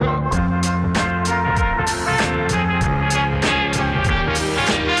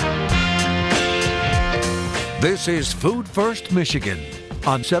This is Food First Michigan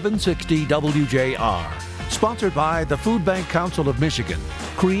on 760 WJR, sponsored by the Food Bank Council of Michigan,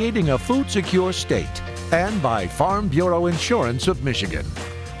 creating a food-secure state, and by Farm Bureau Insurance of Michigan.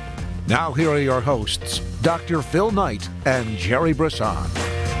 Now here are your hosts, Dr. Phil Knight and Jerry Brisson.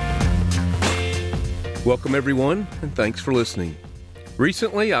 Welcome, everyone, and thanks for listening.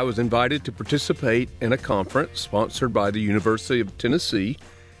 Recently, I was invited to participate in a conference sponsored by the University of Tennessee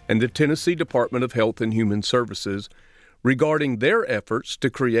and the Tennessee Department of Health and Human Services regarding their efforts to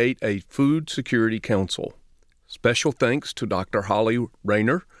create a Food Security Council. Special thanks to Dr. Holly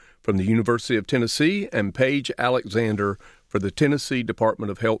Rayner from the University of Tennessee and Paige Alexander for the Tennessee Department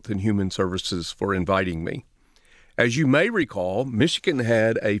of Health and Human Services for inviting me. As you may recall, Michigan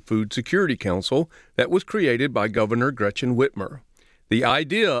had a Food Security Council that was created by Governor Gretchen Whitmer. The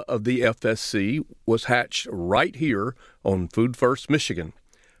idea of the FSC was hatched right here on Food First Michigan.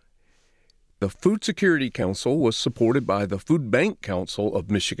 The Food Security Council was supported by the Food Bank Council of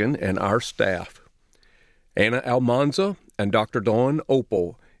Michigan and our staff. Anna Almanza and Dr. Dawn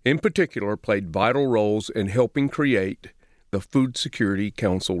Opel, in particular, played vital roles in helping create the Food Security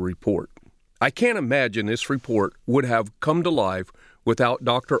Council report. I can't imagine this report would have come to life without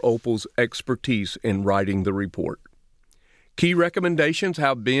Dr. Opel's expertise in writing the report. Key recommendations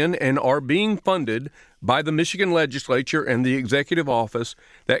have been and are being funded by the Michigan Legislature and the Executive Office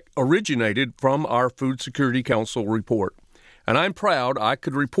that originated from our Food Security Council report. And I'm proud I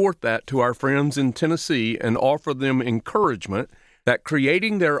could report that to our friends in Tennessee and offer them encouragement that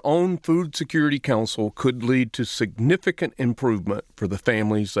creating their own Food Security Council could lead to significant improvement for the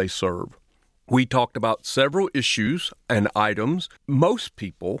families they serve. We talked about several issues and items most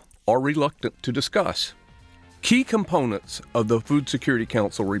people are reluctant to discuss. Key components of the Food Security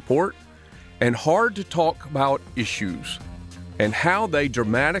Council report and hard to talk about issues and how they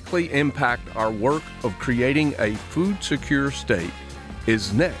dramatically impact our work of creating a food secure state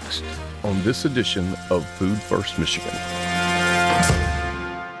is next on this edition of Food First Michigan.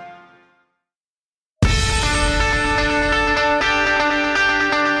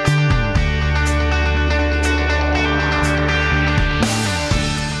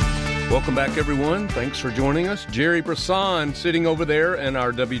 Welcome back, everyone. Thanks for joining us. Jerry Brisson sitting over there in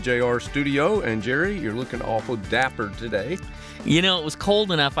our WJR studio. And Jerry, you're looking awful dapper today. You know, it was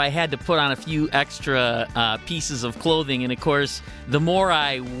cold enough I had to put on a few extra pieces of clothing. And, of course, the more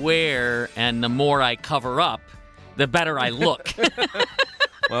I wear and the more I cover up, the better I look.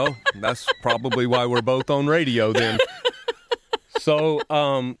 Well, that's probably why we're both on radio then. So,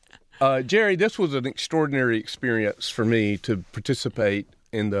 Jerry, this was an extraordinary experience for me to participate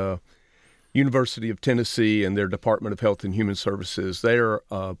in the University of Tennessee and their Department of Health and Human Services. They're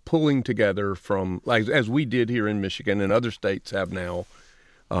pulling together from, like, as we did here in Michigan and other states have now,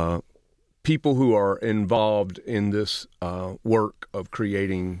 people who are involved in this work of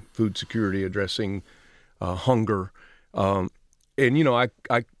creating food security, addressing hunger. And, you know,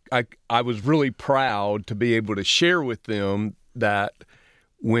 I was really proud to be able to share with them that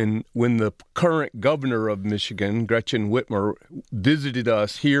when the current governor of Michigan, Gretchen Whitmer, visited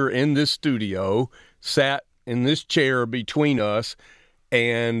us here in this studio, sat in this chair between us,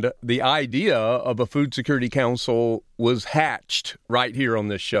 and the idea of a Food Security Council was hatched right here on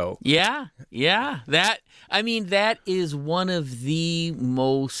this show. Yeah. That is one of the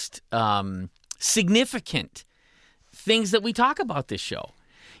most significant things that we talk about this show.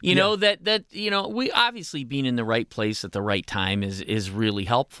 You know, we obviously being in the right place at the right time is really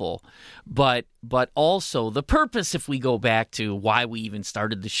helpful. But also the purpose, if we go back to why we even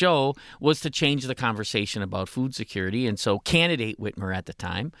started the show, was to change the conversation about food security. And so candidate Whitmer at the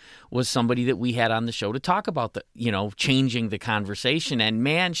time was somebody that we had on the show to talk about changing the conversation. And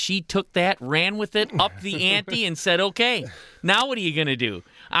man, she took that, ran with it, upped the ante and said, okay, now what are you going to do?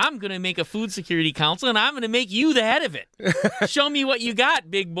 I'm going to make a Food Security Council, and I'm going to make you the head of it. Show me what you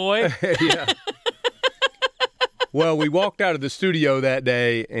got, big boy. Yeah. Well, we walked out of the studio that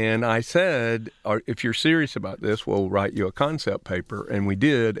day, and I said, if you're serious about this, we'll write you a concept paper. And we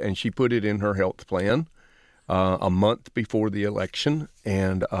did, and she put it in her health plan a month before the election.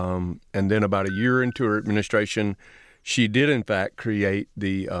 And then about a year into her administration, she did, in fact, create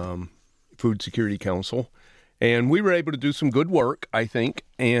the Food Security Council. And we were able to do some good work, I think.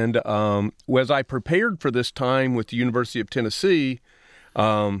 And as I prepared for this time with the University of Tennessee,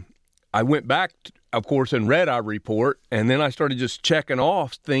 I went back, of course, and read our report. And then I started just checking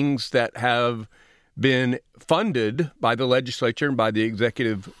off things that have been funded by the legislature and by the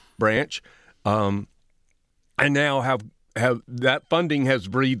executive branch. And now have that funding has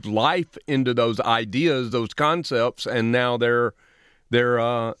breathed life into those ideas, those concepts, and now they're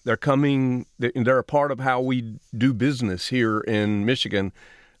They're coming. They're a part of how we do business here in Michigan.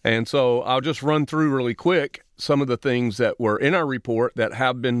 And so I'll just run through really quick some of the things that were in our report that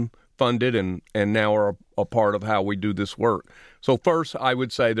have been funded and now are a part of how we do this work. So first, I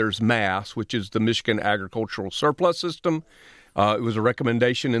would say there's MASS, which is the Michigan Agricultural Surplus System. It was a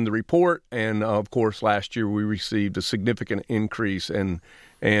recommendation in the report, and of course, last year we received a significant increase, and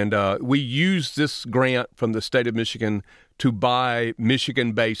we used this grant from the state of Michigan to buy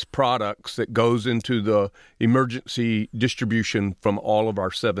Michigan-based products that goes into the emergency distribution from all of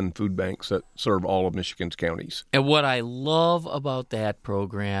our 7 food banks that serve all of Michigan's counties. And what I love about that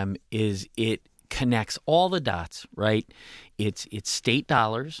program is it connects all the dots, right? It's state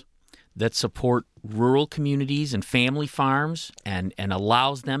dollars that support rural communities and family farms and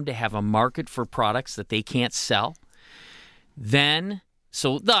allows them to have a market for products that they can't sell. Then,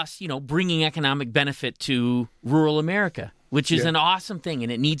 so thus, bringing economic benefit to rural America, which is an awesome thing,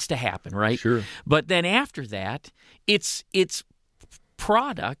 and it needs to happen, right? Sure. But then after that, it's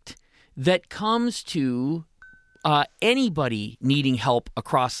product that comes to anybody needing help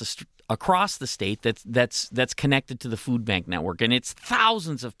across the state that's connected to the food bank network, and it's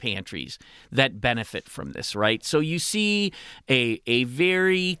thousands of pantries that benefit from this, right? So you see a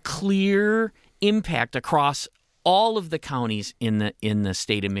very clear impact across all of the counties in the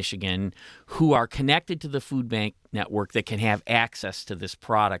state of Michigan who are connected to the food bank network that can have access to this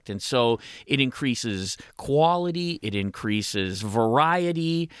product. And so it increases quality, it increases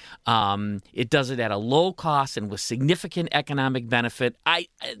variety, it does it at a low cost and with significant economic benefit.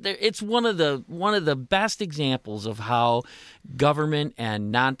 It's one of the best examples of how government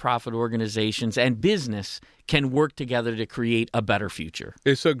and nonprofit organizations and business can work together to create a better future.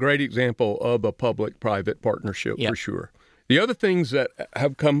 It's a great example of a public-private partnership, for sure. The other things that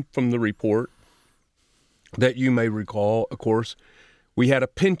have come from the report that you may recall, of course, we had a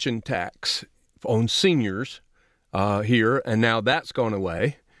pension tax on seniors here, and now that's gone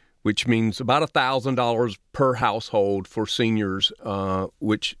away, which means about $1,000 per household for seniors,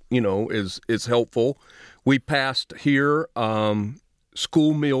 which, is helpful. We passed here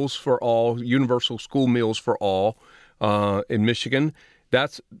school meals for all, universal school meals for all in Michigan.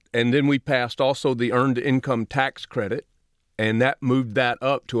 And then we passed also the earned income tax credit, and that moved that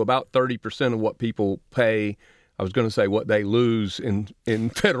up to about 30% of what people pay. I was going to say what they lose in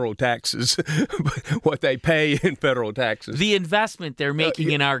federal taxes, but what they pay in federal taxes. The investment they're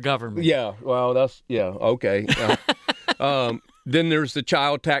making in our government. Yeah, well, okay. Then there's the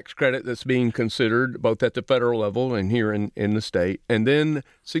child tax credit that's being considered both at the federal level and here in the state. And then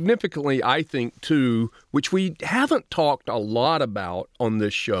significantly, I think, too, which we haven't talked a lot about on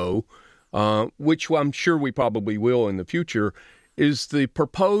this show, which I'm sure we probably will in the future, is the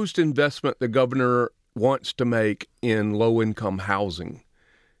proposed investment the governor wants to make in low-income housing.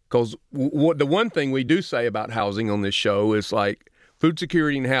 Because the one thing we do say about housing on this show is like food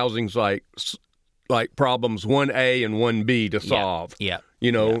security and housing's like problems 1A and 1B to solve,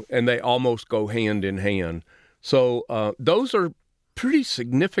 and they almost go hand in hand. So those are pretty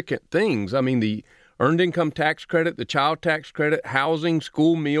significant things. I mean, the earned income tax credit, the child tax credit, housing,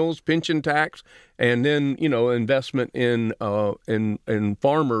 school meals, pension tax, and then, investment in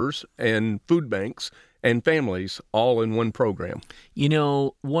farmers and food banks and families all in one program.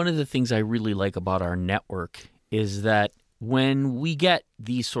 One of the things I really like about our network is that when we get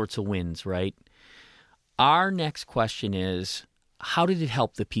these sorts of wins, right, our next question is, how did it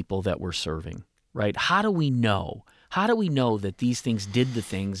help the people that we're serving, right? How do we know? How do we know that these things did the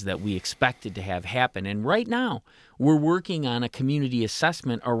things that we expected to have happen? And right now, we're working on a community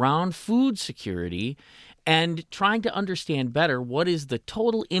assessment around food security and trying to understand better what is the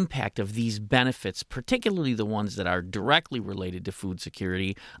total impact of these benefits, particularly the ones that are directly related to food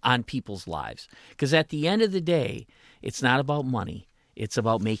security, on people's lives. Because at the end of the day, it's not about money. It's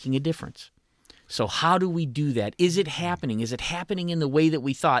about making a difference. So how do we do that? Is it happening? Is it happening in the way that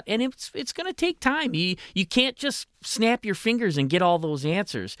we thought? And it's going to take time. You can't just snap your fingers and get all those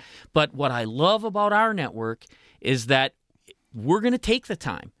answers. But what I love about our network is that we're going to take the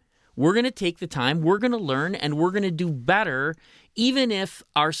time. We're going to take the time. We're going to learn, and we're going to do better. Even if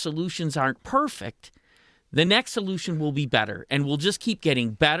our solutions aren't perfect, the next solution will be better, and we'll just keep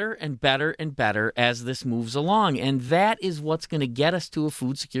getting better and better and better as this moves along. And that is what's going to get us to a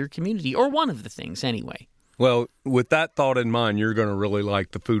food secure community, or one of the things anyway. Well, with that thought in mind, you're going to really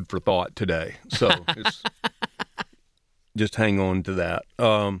like the food for thought today. So just hang on to that.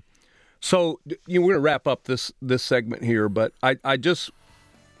 So we're going to wrap up this segment here, but I just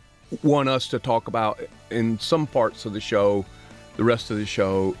want us to talk about, in some parts of the show, the rest of the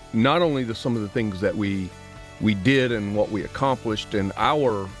show, not only some of the things that we we did and what we accomplished in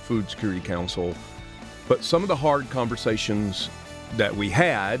our Food Security Council, but some of the hard conversations that we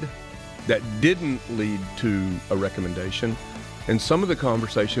had that didn't lead to a recommendation, and some of the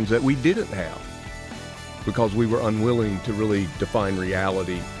conversations that we didn't have because we were unwilling to really define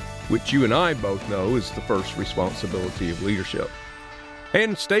reality, which you and I both know is the first responsibility of leadership.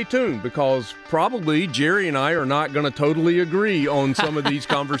 And stay tuned, because probably Jerry and I are not going to totally agree on some of these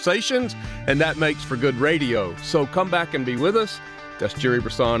conversations, and that makes for good radio. So come back and be with us. That's Jerry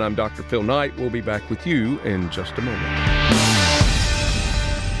Brisson. I'm Dr. Phil Knight. We'll be back with you in just a moment.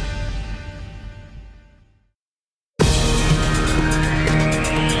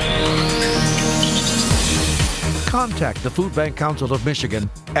 Contact the Food Bank Council of Michigan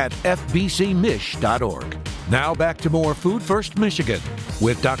at fbcmich.org. Now back to more Food First Michigan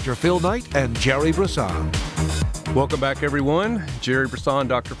with Dr. Phil Knight and Jerry Brisson. Welcome back, everyone. Jerry Brisson,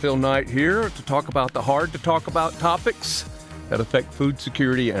 Dr. Phil Knight here to talk about the hard to talk about topics that affect food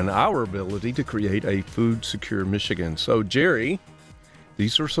security and our ability to create a food secure Michigan. So, Jerry,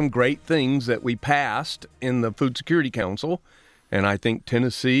 these are some great things that we passed in the Food Security Council, and I think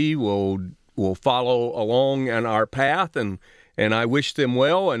Tennessee will follow along on our path, and I wish them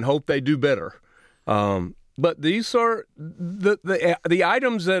well and hope they do better. But these are the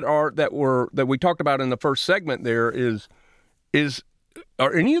items that we talked about in the first segment.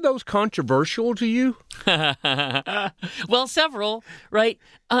 Are any of those controversial to you? Well, several, right?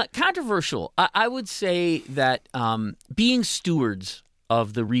 Controversial. I would say that being stewards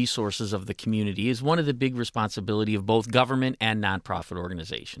of the resources of the community is one of the big responsibility of both government and nonprofit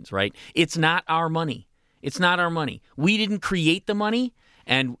organizations, right? It's not our money. It's not our money. We didn't create the money,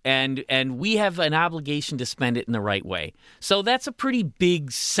 and we have an obligation to spend it in the right way. So that's a pretty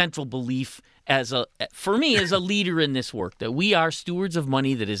big central belief for me as a leader in this work, that we are stewards of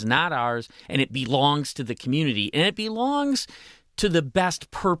money that is not ours, and it belongs to the community, and it belongs to the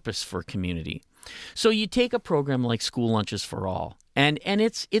best purpose for community. So you take a program like School Lunches for All, and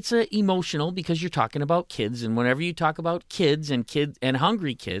it's emotional because you're talking about kids, and whenever you talk about kids and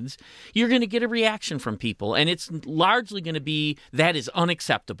hungry kids, you're going to get a reaction from people, and it's largely going to be that is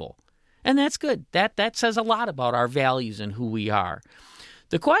unacceptable, and that's good. That says a lot about our values and who we are.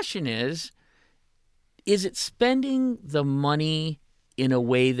 The question is it spending the money in a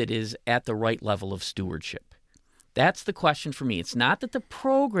way that is at the right level of stewardship? That's the question for me. It's not that the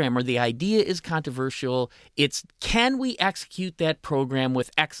program or the idea is controversial. It's, can we execute that program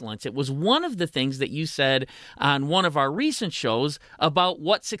with excellence? It was one of the things that you said on one of our recent shows about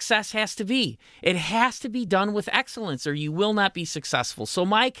what success has to be. It has to be done with excellence, or you will not be successful. So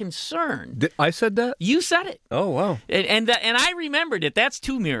my concern... I said that? You said it. Oh, wow. And I remembered it. That's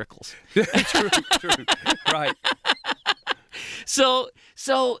two miracles. True. Right. So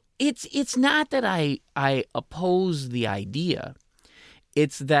it's not that I oppose the idea.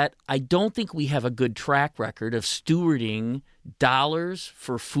 It's that I don't think we have a good track record of stewarding dollars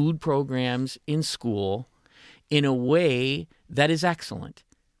for food programs in school in a way that is excellent.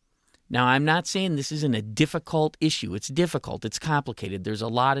 Now, I'm not saying this isn't a difficult issue. It's difficult. It's complicated. There's a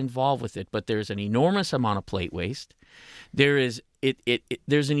lot involved with it, but there's an enormous amount of plate waste. There's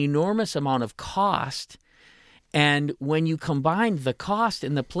an enormous amount of cost. And when you combine the cost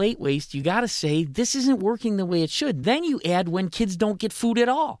and the plate waste, you got to say, this isn't working the way it should. Then you add when kids don't get food at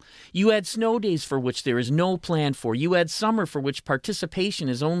all. You add snow days for which there is no plan for. You add summer for which participation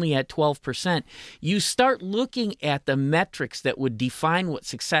is only at 12%. You start looking at the metrics that would define what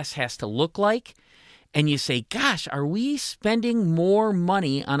success has to look like, and you say, gosh, are we spending more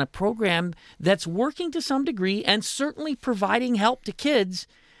money on a program that's working to some degree and certainly providing help to kids,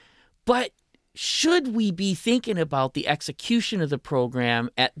 but should we be thinking about the execution of the program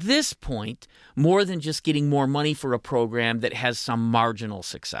at this point more than just getting more money for a program that has some marginal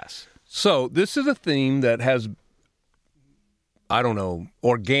success? So this is a theme that has,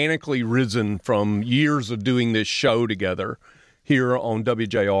 organically risen from years of doing this show together here on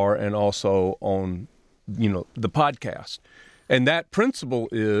WJR and also on, the podcast. And that principle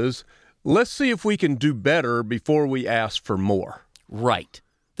is, let's see if we can do better before we ask for more. Right.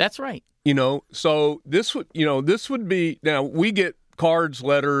 That's right. So this would be, now we get cards,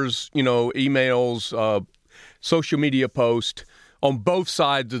 letters, emails, social media posts on both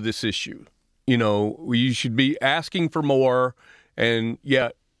sides of this issue. You should be asking for more, and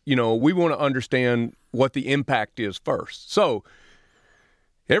yet, we want to understand what the impact is first. So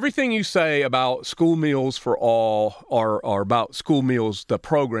everything you say about School Meals for All or about School Meals, the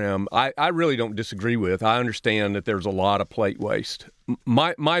program, I really don't disagree with. I understand that there's a lot of plate waste.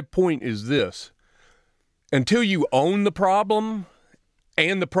 My point is this: until you own the problem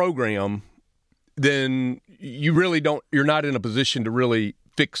and the program, then you're not in a position to really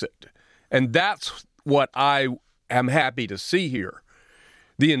fix it. And that's what I am happy to see here.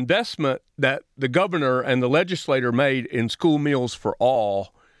 The investment that the governor and the legislator made in school meals for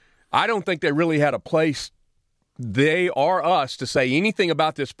all, I don't think they really had a place, they or us, to say anything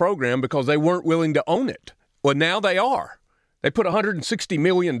about this program because they weren't willing to own it. Well, now they are. They put $160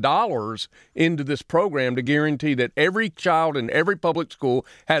 million into this program to guarantee that every child in every public school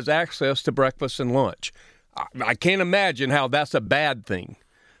has access to breakfast and lunch. I can't imagine how that's a bad thing.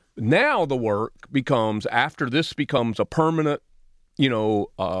 Now the work becomes, after this becomes a permanent,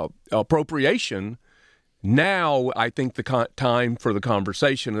 appropriation, now I think the time for the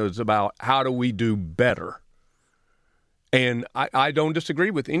conversation is about how do we do better. And I don't disagree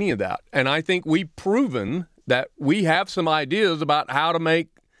with any of that. And I think we've proven that we have some ideas about how to make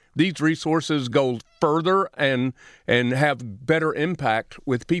these resources go further and have better impact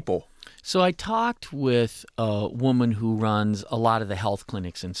with people. So I talked with a woman who runs a lot of the health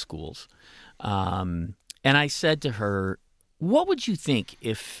clinics in schools. And I said to her, what would you think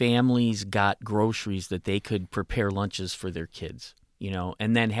if families got groceries that they could prepare lunches for their kids,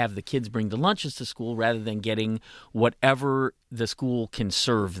 and then have the kids bring the lunches to school rather than getting whatever the school can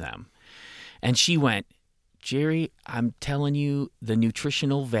serve them? And she went, Jerry, I'm telling you, the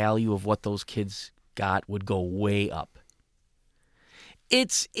nutritional value of what those kids got would go way up.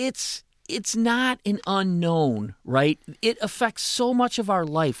 It's not an unknown, right? It affects so much of our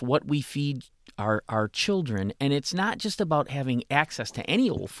life, what we feed our children. And it's not just about having access to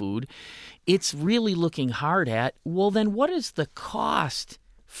any old food. It's really looking hard at, well, then what is the cost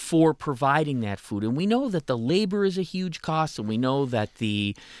for providing that food? And we know that the labor is a huge cost, and we know that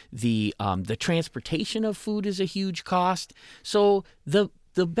the transportation of food is a huge cost. So the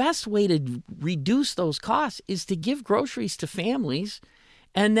best way to reduce those costs is to give groceries to families,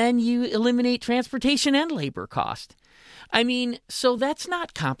 and then you eliminate transportation and labor cost. I mean, so that's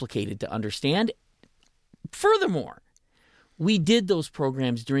not complicated to understand. Furthermore, we did those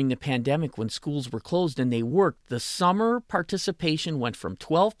programs during the pandemic when schools were closed, and they worked. The summer participation went from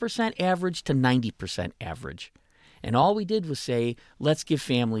 12% average to 90% average. And all we did was say, let's give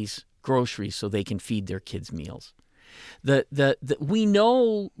families groceries so they can feed their kids meals. We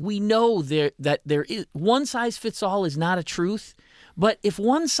know that there is one size fits all is not a truth. But if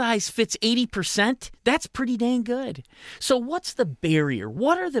one size fits 80%, that's pretty dang good. So what's the barrier?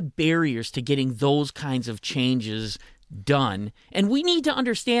 What are the barriers to getting those kinds of changes done? And we need to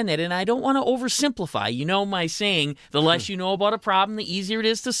understand that. And I don't want to oversimplify. My saying, the less you know about a problem, the easier it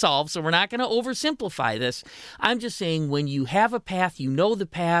is to solve. So we're not going to oversimplify this. I'm just saying when you have a path, you know the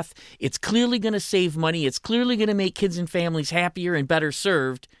path, it's clearly going to save money. It's clearly going to make kids and families happier and better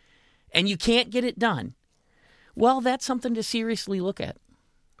served. And you can't get it done. Well, that's something to seriously look at.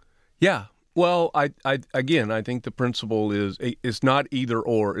 Yeah. Well, I think the principle is it's not either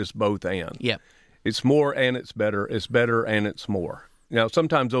or, it's both and. Yeah. It's more and it's better and it's more. Now,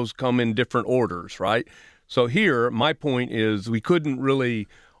 sometimes those come in different orders, right? So here, my point is we couldn't really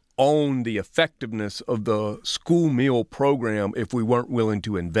own the effectiveness of the school meal program if we weren't willing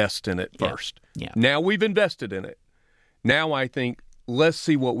to invest in it first. Yeah. Now we've invested in it. Now I think let's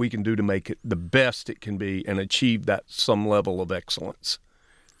see what we can do to make it the best it can be and achieve that some level of excellence.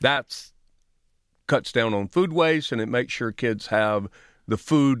 That cuts down on food waste, and it makes sure kids have the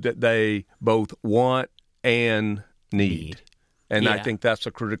food that they both want and need. And I think that's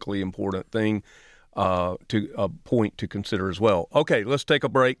a critically important thing to a point to consider as well. Okay, let's take a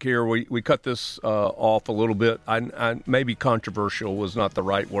break here. We cut this off a little bit. Maybe controversial was not the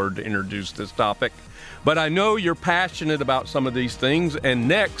right word to introduce this topic. But I know you're passionate about some of these things. And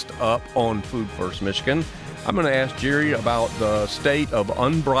next up on Food First Michigan, I'm going to ask Jerry about the state of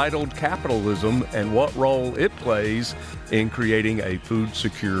unbridled capitalism and what role it plays in creating a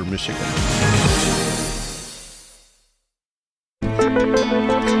food-secure Michigan.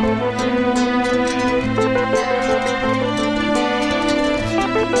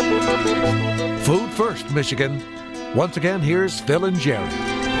 Food First Michigan. Once again, here's Phil and Jerry.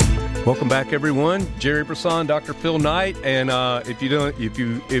 Welcome back, everyone. Jerry Brisson, Dr. Phil Knight, and if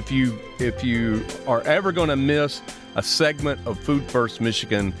you are ever going to miss a segment of Food First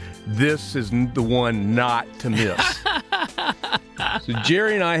Michigan, this is the one not to miss. So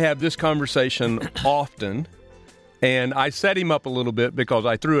Jerry and I have this conversation often, and I set him up a little bit because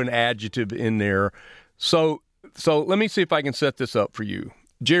I threw an adjective in there. So let me see if I can set this up for you.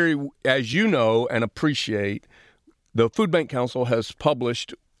 Jerry, as you know and appreciate, the Food Bank Council has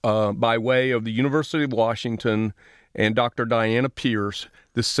published by way of the University of Washington and Dr. Diana Pierce,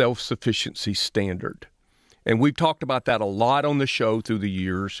 the self-sufficiency standard. And we've talked about that a lot on the show through the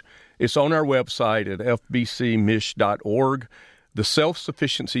years. It's on our website at fbcmich.org. The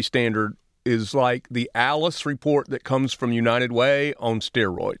self-sufficiency standard is like the Alice report that comes from United Way on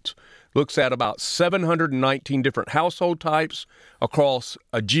steroids. Looks at about 719 different household types across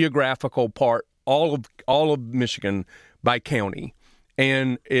a geographical part, all of Michigan by county.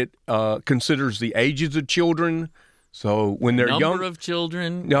 And it considers the ages of children. So when they're young, the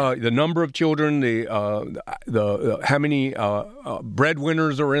number of children, the how many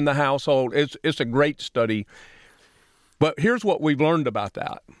breadwinners are in the household. It's a great study. But here's what we've learned about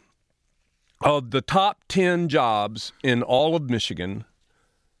that. Of the top 10 jobs in all of Michigan,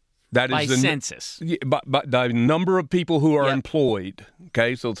 that is by census. By the number of people who are employed.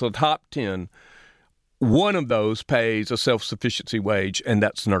 Okay, so it's the top 10. One of those pays a self-sufficiency wage, and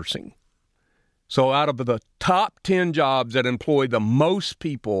that's nursing. So out of the top 10 jobs that employ the most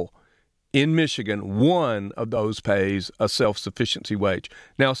people in Michigan, one of those pays a self-sufficiency wage.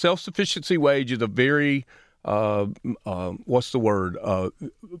 Now, self-sufficiency wage is a very,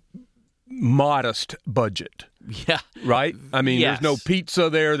 modest budget. Yeah. Right? I mean, Yes. There's no pizza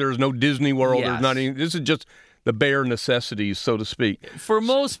there. There's no Disney World. Yes. There's not any. This is just the bare necessities, so to speak. For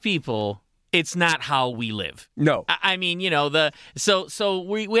most people, it's not how we live. No. I mean, so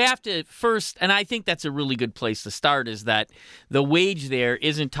we have to first, and I think that's a really good place to start, is that the wage there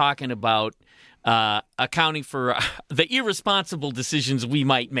isn't talking about accounting for the irresponsible decisions we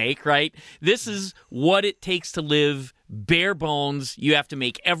might make, right? This is what it takes to live bare bones. You have to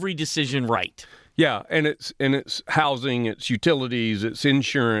make every decision right. Yeah, and it's housing, it's utilities, it's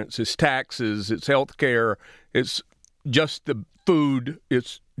insurance, it's taxes, it's health care, it's just the food,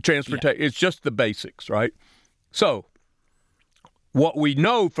 it's transportation, It's just the basics, right? So what we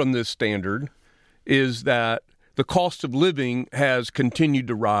know from this standard is that the cost of living has continued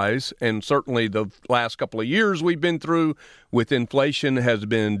to rise, and certainly the last couple of years we've been through with inflation has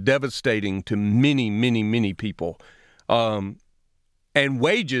been devastating to many, many, many people. And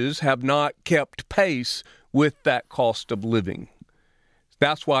wages have not kept pace with that cost of living.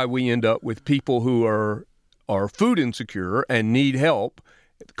 That's why we end up with people who are food insecure and need help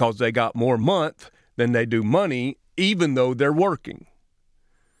because they got more month than they do money, even though they're working.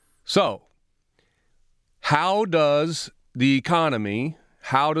 So, how does the economy,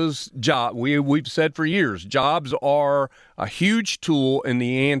 we've said for years, jobs are a huge tool in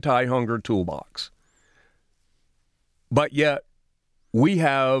the anti-hunger toolbox. But yet, we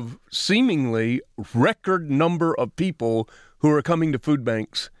have seemingly record number of people who are coming to food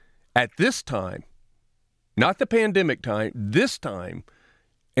banks at this time, not the pandemic time, this time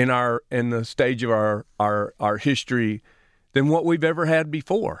in the stage of our history than what we've ever had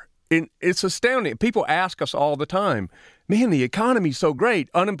before. And it's astounding. People ask us all the time, man, the economy's so great,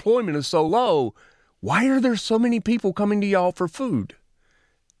 unemployment is so low. Why are there so many people coming to y'all for food?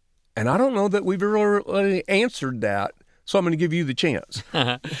 And I don't know that we've really answered that. So I'm going to give you the chance.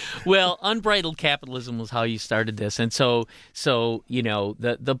 Well, unbridled capitalism was how you started this. And so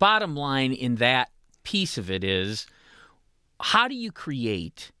the bottom line in that piece of it is, how do you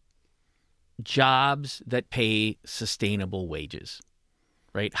create jobs that pay sustainable wages?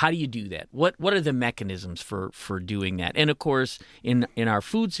 Right? How do you do that? What are the mechanisms for doing that? And of course, in our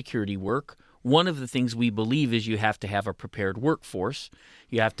food security work, one of the things we believe is you have to have a prepared workforce.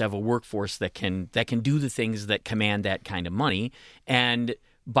 You have to have a workforce that can do the things that command that kind of money. And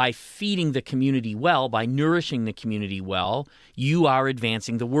by feeding the community well, by nourishing the community well, you are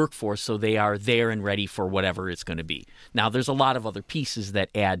advancing the workforce so they are there and ready for whatever it's going to be. Now, there's a lot of other pieces that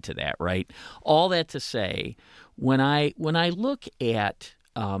add to that, right? All that to say, when I look at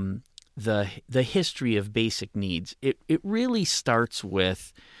the history of basic needs, it really starts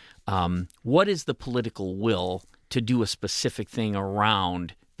with what is the political will to do a specific thing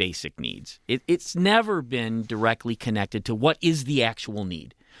around basic needs. It's never been directly connected to what is the actual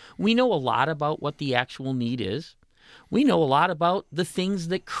need. We know a lot about what the actual need is. We know a lot about the things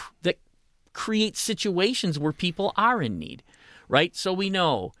that create situations where people are in need, right? So we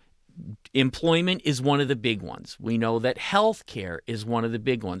know employment is one of the big ones. We know that health care is one of the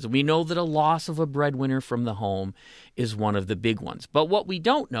big ones. We know that a loss of a breadwinner from the home is one of the big ones. But what we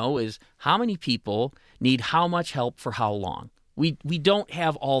don't know is how many people need how much help for how long. We don't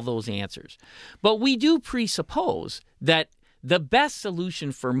have all those answers. But we do presuppose that the best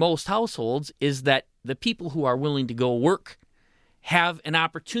solution for most households is that the people who are willing to go work have an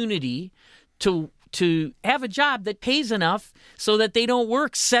opportunity to have a job that pays enough so that they don't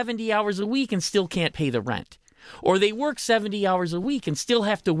work 70 hours a week and still can't pay the rent. Or they work 70 hours a week and still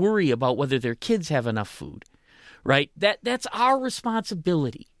have to worry about whether their kids have enough food, right? That's our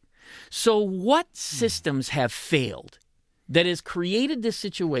responsibility. So what systems have failed that has created this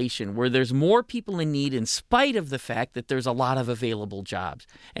situation where there's more people in need in spite of the fact that there's a lot of available jobs?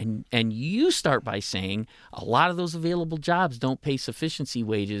 And you start by saying a lot of those available jobs don't pay sufficiency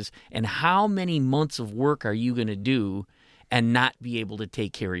wages, and how many months of work are you going to do and not be able to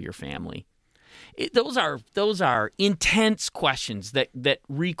take care of your family? Those are intense questions that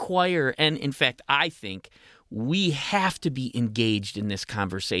require, and in fact, I think we have to be engaged in this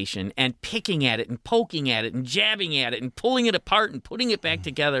conversation and picking at it and poking at it and jabbing at it and pulling it apart and putting it back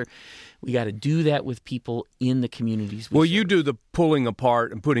together. We got to do that with people in the communities. Well, you do the pulling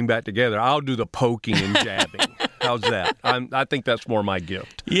apart and putting back together. I'll do the poking and jabbing. How's that? I think that's more my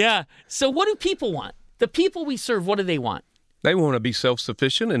gift. Yeah. So what do people want? The people we serve, what do they want? They want to be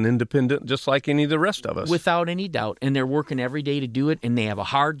self-sufficient and independent just like any of the rest of us. Without any doubt. And they're working every day to do it, and they have a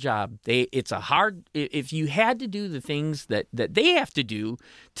hard job. If you had to do the things that they have to do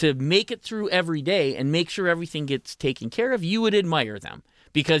to make it through every day and make sure everything gets taken care of, you would admire them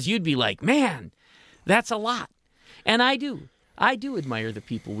because you'd be like, man, that's a lot. And I do. I do admire the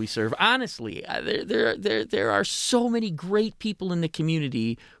people we serve. Honestly, there are so many great people in the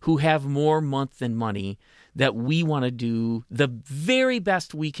community who have more month than money that we want to do the very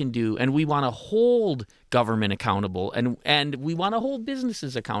best we can do, and we want to hold government accountable, and we want to hold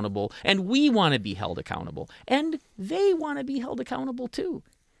businesses accountable, and we want to be held accountable, and they want to be held accountable too.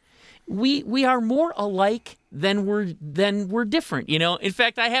 We are more alike than we're different. You know, in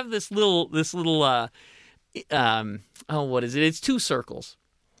fact, I have this little what is it? It's 2 circles,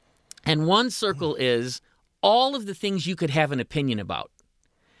 and one circle is all of the things you could have an opinion about,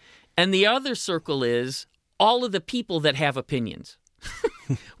 and the other circle is all of the people that have opinions.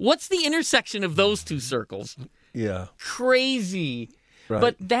 What's the intersection of those 2 circles? Yeah. Crazy. Right.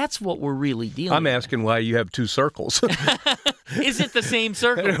 But that's what we're really dealing with. I'm asking why you have 2 circles. Is it the same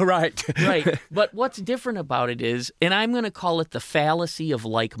circle? Right. Right. But what's different about it is, and I'm going to call it the fallacy of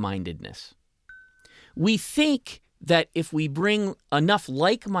like-mindedness. We think that if we bring enough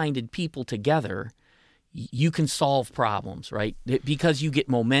like-minded people together, you can solve problems, right? Because you get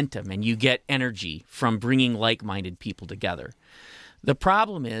momentum and you get energy from bringing like-minded people together. The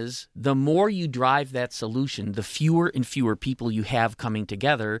problem is, the more you drive that solution, the fewer and fewer people you have coming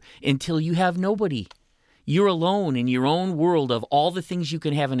together until you have nobody. You're alone in your own world of all the things you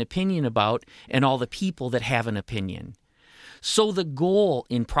can have an opinion about and all the people that have an opinion. So the goal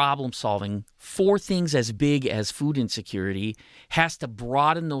in problem solving for things as big as food insecurity has to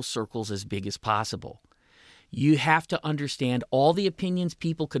broaden those circles as big as possible. You have to understand all the opinions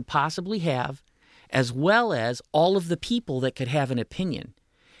people could possibly have, as well as all of the people that could have an opinion.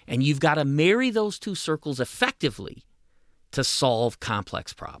 And you've got to marry those 2 circles effectively to solve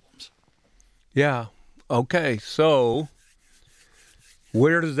complex problems. Yeah. Okay. So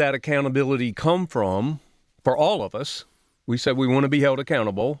where does that accountability come from for all of us? We said we want to be held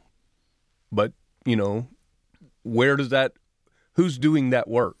accountable, but, where does that, who's doing that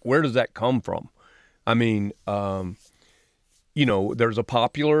work? Where does that come from? I mean, there's a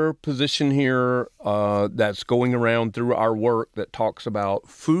popular position here that's going around through our work that talks about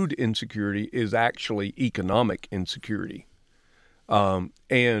food insecurity is actually economic insecurity.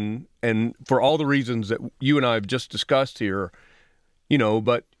 And for all the reasons that you and I have just discussed here,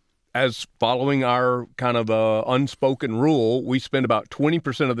 but as following our kind of unspoken rule, we spend about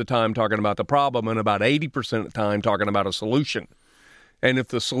 20% of the time talking about the problem and about 80% of the time talking about a solution. And if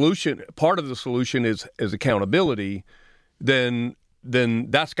the solution, part of the solution is accountability, then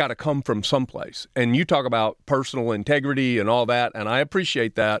that's got to come from someplace. And you talk about personal integrity and all that, and I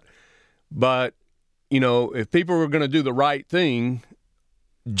appreciate that. But, if people were going to do the right thing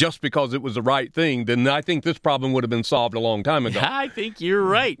just because it was the right thing, then I think this problem would have been solved a long time ago. I think you're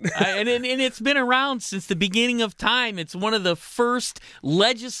right. And it's been around since the beginning of time. It's one of the first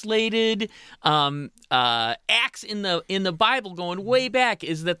legislated acts in the Bible going way back,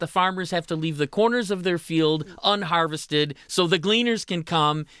 is that the farmers have to leave the corners of their field unharvested so the gleaners can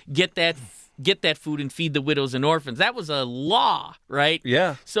come get that food and feed the widows and orphans. That was a law, right?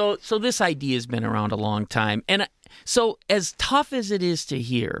 Yeah. So this idea has been around a long time. And so as tough as it is to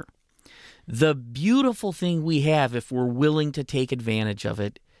hear, the beautiful thing we have, if we're willing to take advantage of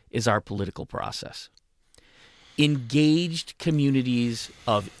it, is our political process. Engaged communities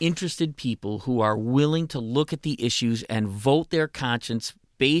of interested people who are willing to look at the issues and vote their conscience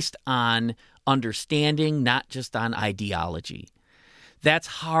based on understanding, not just on ideology. That's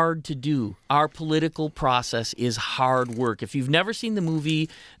hard to do. Our political process is hard work. If you've never seen the movie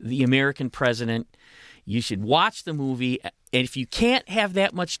The American President, you should watch the movie. And if you can't have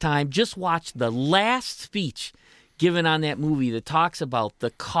that much time, just watch the last speech given on that movie that talks about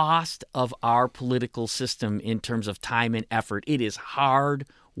the cost of our political system in terms of time and effort. It is hard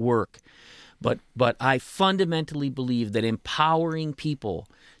work. But I fundamentally believe that empowering people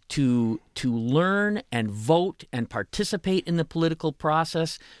to learn and vote and participate in the political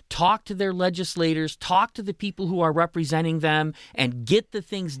process, talk to their legislators, talk to the people who are representing them, and get the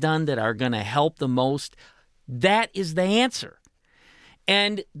things done that are going to help the most, that is the answer.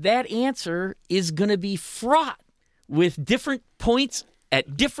 And that answer is going to be fraught with different points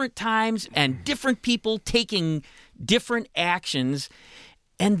at different times and different people taking different actions.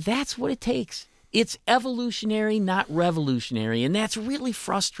 And that's what it takes. It's evolutionary, not revolutionary. And that's really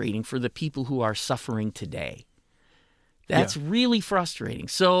frustrating for the people who are suffering today. That's really frustrating.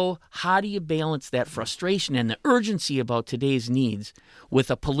 So how do you balance that frustration and the urgency about today's needs with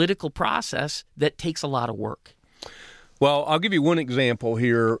a political process that takes a lot of work? Well, I'll give you one example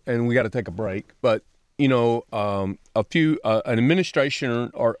here, and we got to take a break. But, an administration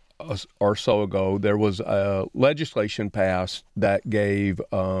or so ago, there was a legislation passed that gave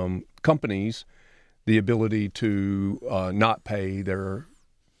companies the ability to not pay their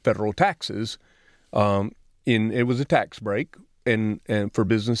federal taxes. It was a tax break and for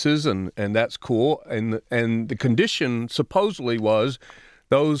businesses, and that's cool. And the condition supposedly was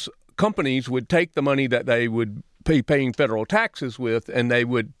those companies would take the money that they would be paying federal taxes with, and they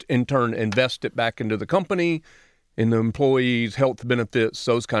would in turn invest it back into the company, in the employees' health benefits,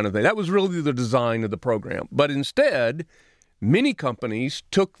 those kind of things. That was really the design of the program. But instead, many companies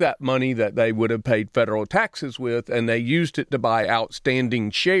took that money that they would have paid federal taxes with, and they used it to buy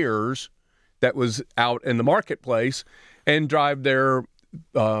outstanding shares that was out in the marketplace and drive their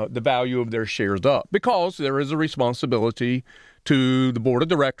the value of their shares up, because there is a responsibility to the board of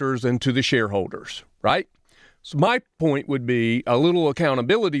directors and to the shareholders, right? So my point would be, a little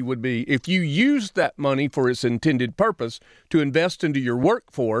accountability would be, if you use that money for its intended purpose to invest into your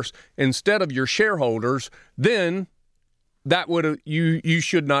workforce instead of your shareholders, then that would you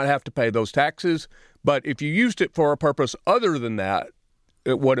should not have to pay those taxes. But if you used it for a purpose other than that,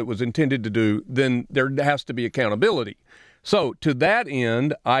 what it was intended to do, then there has to be accountability. So to that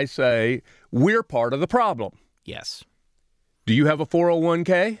end, I say we're part of the problem. Yes. Do you have a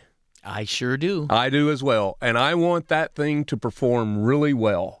 401k? I sure do. I do as well. And I want that thing to perform really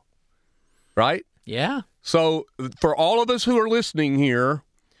well. Right? Yeah. So for all of us who are listening here,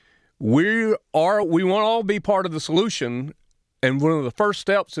 we want to all be part of the solution. And one of the first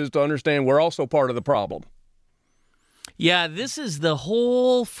steps is to understand we're also part of the problem. Yeah, this is the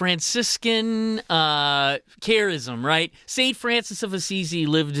whole Franciscan charism, right? St. Francis of Assisi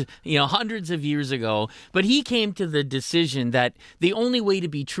lived, hundreds of years ago, but he came to the decision that the only way to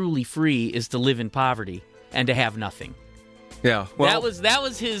be truly free is to live in poverty and to have nothing. Yeah, well, that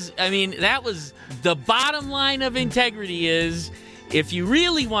was his. I mean, that was the bottom line of integrity. Is if you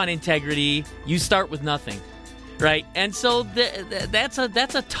really want integrity, you start with nothing, right? And so that's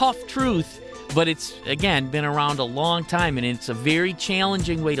a tough truth. But it's, again, been around a long time, and it's a very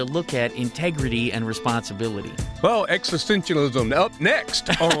challenging way to look at integrity and responsibility. Well, existentialism up next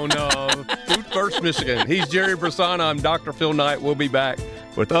on Food First Michigan. He's Jerry Brisson. I'm Dr. Phil Knight. We'll be back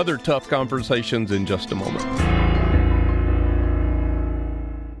with other tough conversations in just a moment.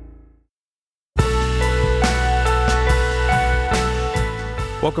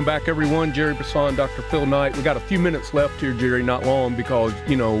 Welcome back, everyone. Jerry Brisson, Dr. Phil Knight. We got a few minutes left here, Jerry, not long, because,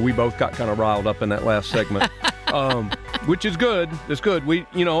 we both got kind of riled up in that last segment, which is good. It's good.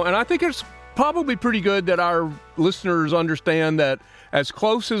 And I think it's probably pretty good that our listeners understand that as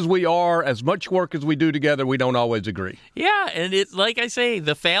close as we are, as much work as we do together, we don't always agree. Yeah, and it's like I say,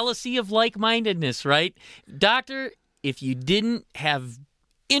 the fallacy of like-mindedness, right? Doctor, if you didn't have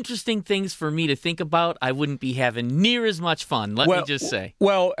interesting things for me to think about, I wouldn't be having near as much fun. Let me just say.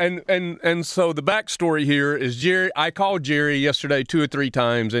 Well, and so the backstory here is Jerry. I called Jerry yesterday 2 or 3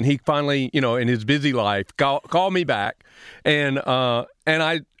 times, and he finally, in his busy life, called me back, and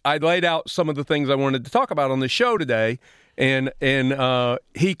I laid out some of the things I wanted to talk about on the show today, and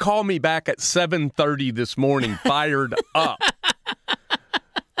he called me back at 7:30 this morning, fired up.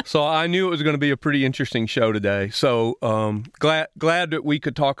 So I knew it was going to be a pretty interesting show today. So glad that we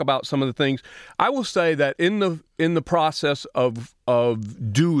could talk about some of the things. I will say that in the process of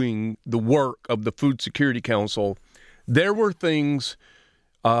doing the work of the Food Security Council, there were things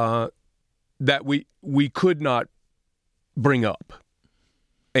that we could not bring up.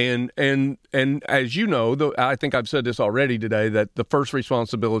 And as you know, I think I've said this already today, that the first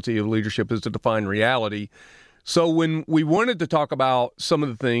responsibility of leadership is to define reality. So when we wanted to talk about some of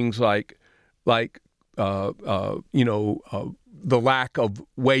the things like the lack of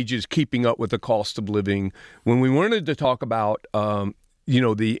wages keeping up with the cost of living. When we wanted to talk about the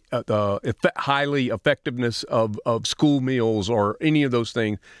highly effectiveness of school meals or any of those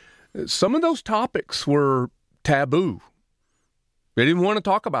things, some of those topics were taboo. They didn't want to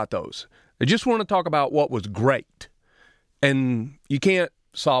talk about those. They just want to talk about what was great. And you can't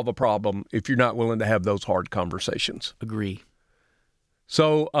solve a problem if you're not willing to have those hard conversations. Agree.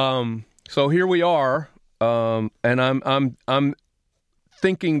 So here we are, and I'm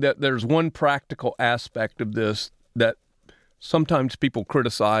thinking that there's one practical aspect of this that sometimes people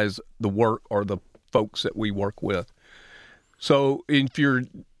criticize the work or the folks that we work with. So if you're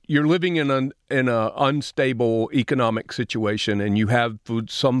living in an unstable economic situation and you have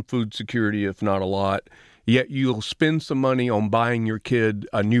some food security, if not a lot, yet you'll spend some money on buying your kid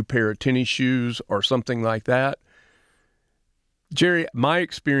a new pair of tennis shoes or something like that. Jerry, my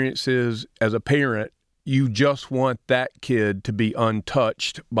experience is, as a parent, you just want that kid to be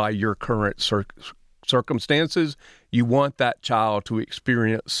untouched by your current circumstances. You want that child to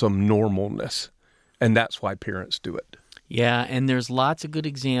experience some normalness, and that's why parents do it. Yeah, and there's lots of good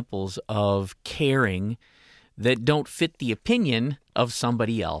examples of caring that don't fit the opinion of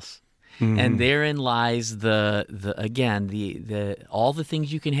somebody else. Mm-hmm. And therein lies the all the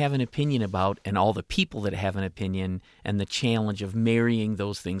things you can have an opinion about and all the people that have an opinion and the challenge of marrying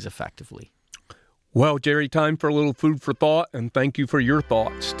those things effectively. Well, Jerry, time for a little food for thought, and thank you for your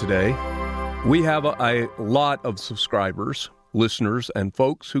thoughts today. We have a lot of subscribers, listeners, and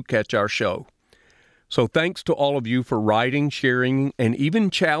folks who catch our show. So thanks to all of you for writing, sharing, and even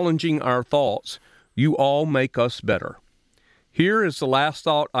challenging our thoughts. You all make us better. Here is the last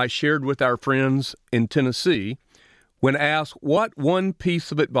thought I shared with our friends in Tennessee when asked what one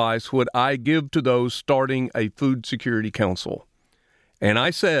piece of advice would I give to those starting a food security council. And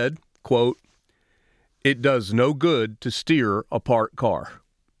I said, quote, "It does no good to steer a parked car."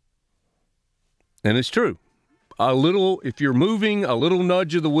 And it's true. If you're moving, a little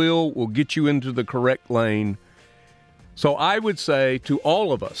nudge of the wheel will get you into the correct lane. So I would say to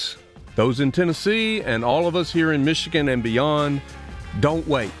all of us, those in Tennessee and all of us here in Michigan and beyond, don't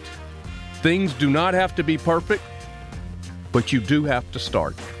wait. Things do not have to be perfect, but you do have to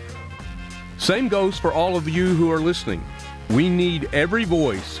start. Same goes for all of you who are listening. We need every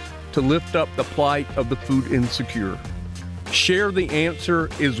voice to lift up the plight of the food insecure. Share the answer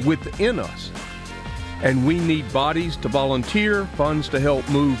is within us. And we need bodies to volunteer, funds to help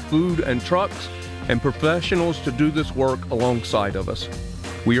move food and trucks, and professionals to do this work alongside of us.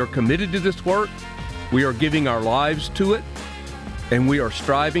 We are committed to this work, we are giving our lives to it, and we are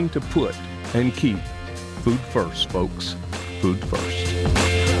striving to put and keep food first, folks. Food first.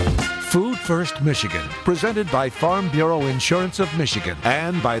 Food First Michigan, presented by Farm Bureau Insurance of Michigan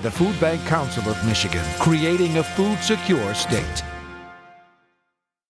and by the Food Bank Council of Michigan, creating a food secure state.